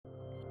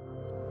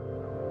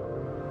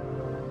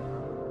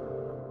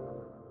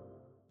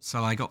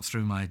So I got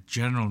through my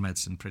general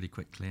medicine pretty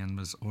quickly and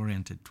was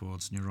oriented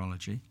towards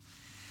neurology,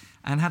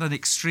 and had an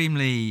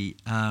extremely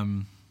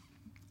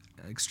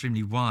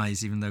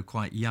wise, even though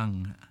quite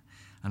young,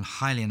 and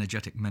highly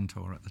energetic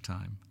mentor at the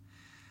time,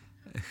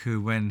 who,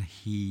 when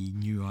he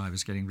knew I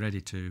was getting ready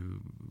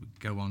to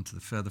go on to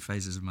the further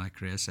phases of my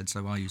career, said,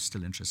 "So are you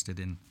still interested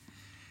in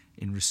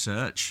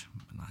research?"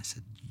 And I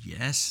said,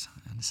 "Yes."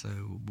 And so,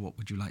 "What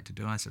would you like to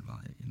do?" I said, "Well,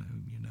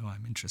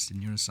 I'm interested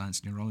in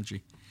neuroscience,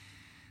 neurology."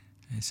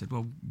 And he said,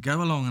 "Well,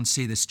 go along and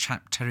see this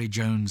chap Terry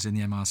Jones in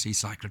the MRC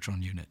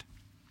cyclotron unit."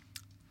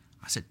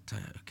 I said,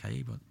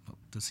 "Okay, what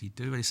does he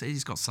do?" He said,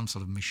 "He's got some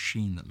sort of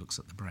machine that looks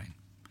at the brain."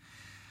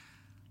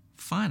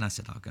 "Fine," I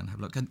said, "I'll go and have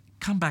a look. And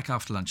come back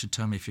after lunch and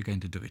tell me if you're going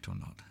to do it or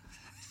not."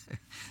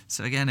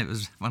 So again, it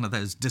was one of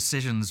those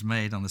decisions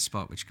made on the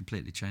spot which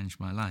completely changed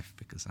my life,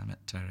 because I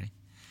met Terry,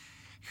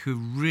 who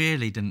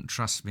really didn't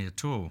trust me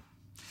at all.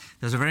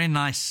 There's a very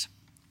nice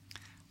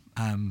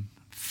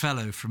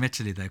fellow from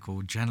Italy there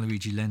called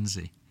Gianluigi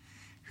Lenzi,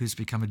 who's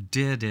become a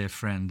dear, dear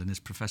friend and is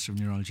professor of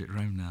neurology at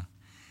Rome now,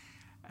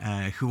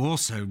 who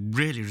also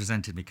really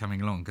resented me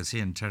coming along, because he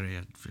and Terry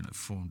had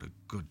formed a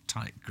good,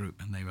 tight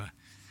group, and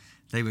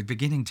they were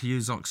beginning to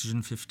use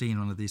oxygen-15,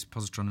 one of these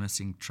positron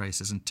emitting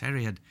tracers, and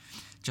Terry had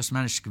just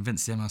managed to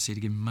convince the MRC to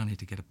give him money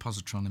to get a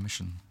positron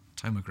emission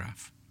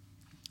tomograph,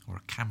 or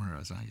a camera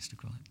as I used to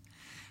call it.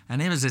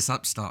 And here was this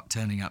upstart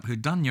turning up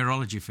who'd done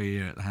neurology for a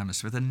year at the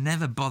Hammersmith and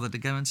never bothered to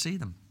go and see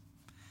them.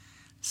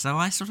 So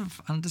I sort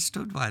of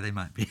understood why they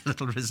might be a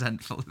little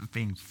resentful of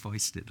being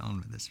foisted on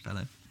with this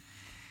fellow.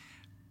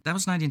 That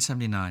was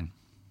 1979.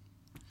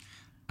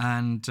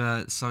 And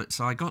so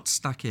I got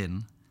stuck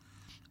in.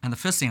 And the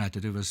first thing I had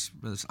to do was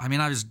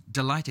I was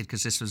delighted,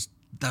 because this was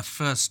the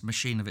first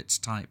machine of its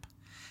type.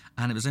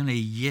 And it was only a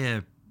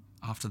year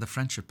after the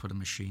French had put a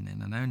machine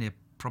in, and only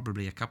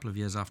probably a couple of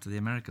years after the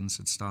Americans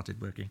had started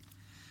working,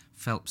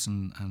 Phelps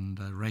and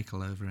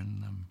Rakel over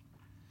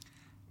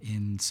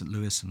in St.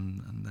 Louis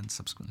and then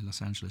subsequently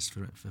Los Angeles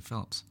for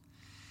Phelps.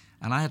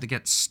 And I had to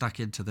get stuck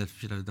into the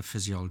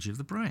physiology of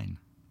the brain.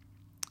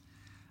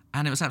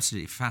 And it was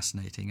absolutely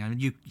fascinating. I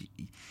mean,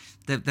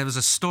 there was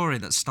a story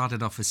that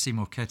started off with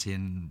Seymour Ketty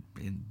in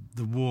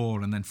The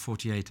War, and then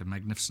 48, a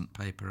magnificent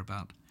paper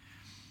about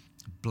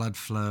blood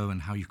flow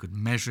and how you could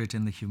measure it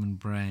in the human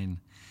brain.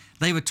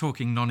 They were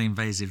talking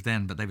non-invasive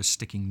then, but they were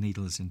sticking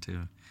needles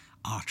into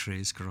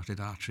arteries, carotid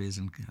arteries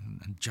and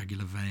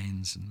jugular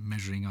veins, and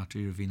measuring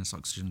arteriovenous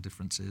oxygen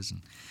differences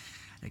and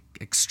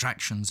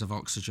extractions of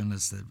oxygen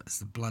as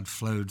the blood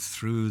flowed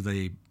through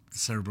the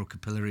cerebral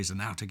capillaries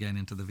and out again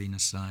into the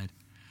venous side,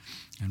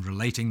 and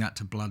relating that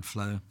to blood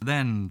flow.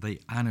 Then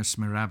the annus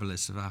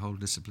mirabilis of our whole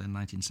discipline,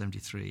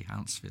 1973,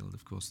 Hounsfield,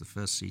 of course, the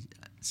first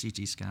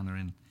CT scanner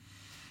in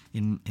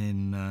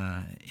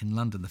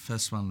London. The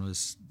first one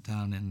was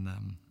down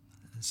in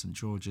St.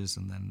 George's,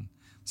 and then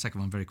the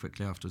second one very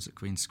quickly afterwards at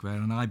Queen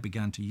Square. And I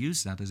began to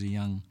use that as a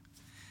young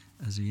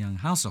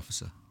house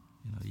officer,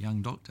 a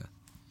young doctor,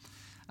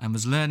 and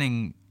was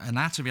learning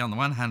anatomy on the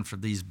one hand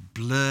from these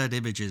blurred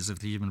images of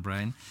the human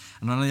brain,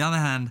 and on the other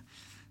hand,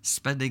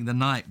 spending the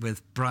night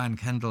with Brian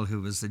Kendall, who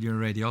was the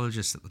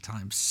neuroradiologist at the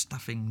time,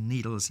 stuffing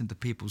needles into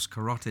people's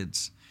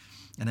carotids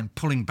and then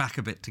pulling back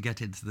a bit to get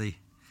into the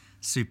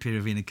superior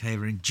vena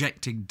cava,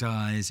 injecting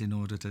dyes in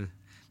order to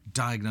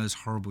diagnose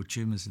horrible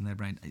tumours in their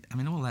brain. I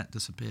mean, all that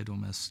disappeared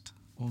almost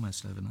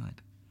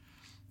overnight.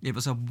 It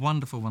was a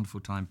wonderful, wonderful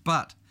time.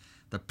 But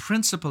the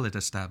principle it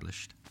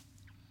established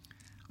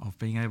of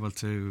being able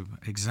to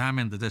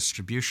examine the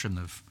distribution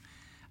of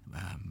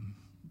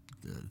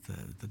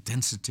the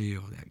density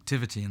or the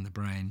activity in the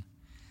brain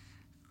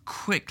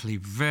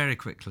very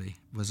quickly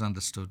was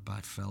understood by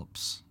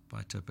Phelps,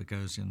 by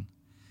Terpagosian,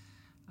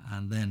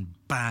 and then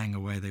bang,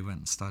 away they went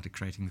and started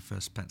creating the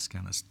first PET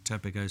scanners,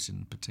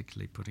 Terpagosian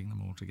particularly putting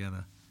them all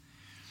together.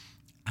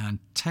 And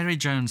Terry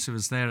Jones, who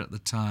was there at the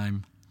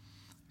time,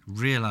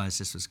 realised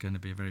this was going to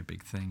be a very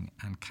big thing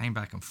and came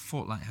back and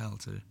fought like hell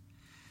to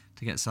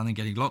get something,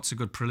 getting lots of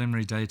good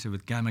preliminary data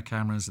with gamma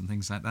cameras and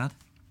things like that.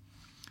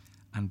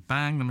 And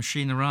bang, the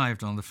machine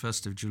arrived on the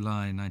 1st of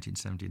July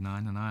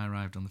 1979, and I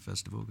arrived on the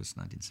 1st of August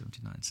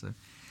 1979. So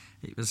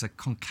it was a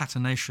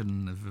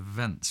concatenation of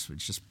events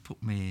which just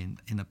put me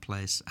in a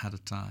place at a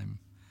time.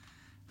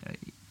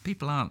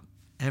 People aren't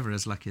ever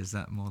as lucky as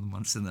that more than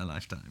once in their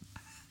lifetime.